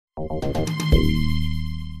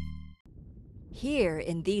Here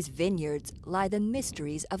in these vineyards lie the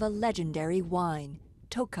mysteries of a legendary wine,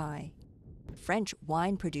 Tokaj. French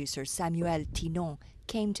wine producer Samuel Tinon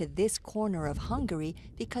came to this corner of Hungary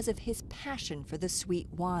because of his passion for the sweet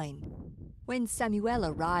wine. When Samuel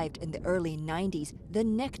arrived in the early 90s, the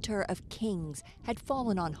nectar of kings had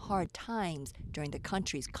fallen on hard times during the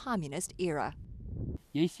country's communist era.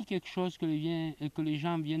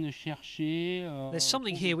 There's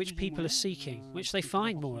something here which people are seeking, which they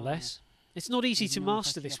find more or less. It's not easy to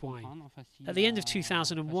master this wine. At the end of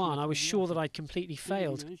 2001, I was sure that I'd completely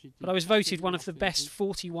failed, but I was voted one of the best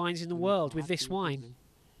 40 wines in the world with this wine.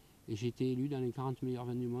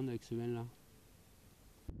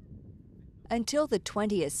 Until the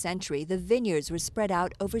 20th century, the vineyards were spread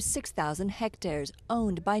out over 6,000 hectares,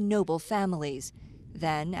 owned by noble families.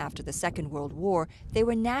 Then, after the Second World War, they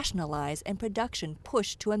were nationalized and production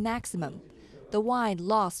pushed to a maximum. The wine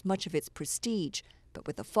lost much of its prestige, but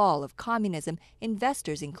with the fall of communism,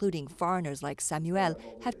 investors, including foreigners like Samuel,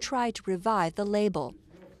 have tried to revive the label.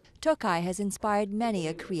 Tokaj has inspired many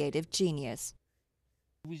a creative genius.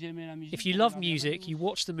 If you love music, you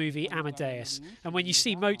watch the movie Amadeus, and when you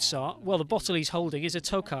see Mozart, well, the bottle he's holding is a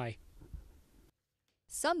Tokaj.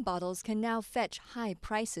 Some bottles can now fetch high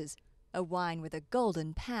prices. A wine with a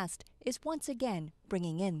golden past is once again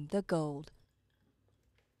bringing in the gold.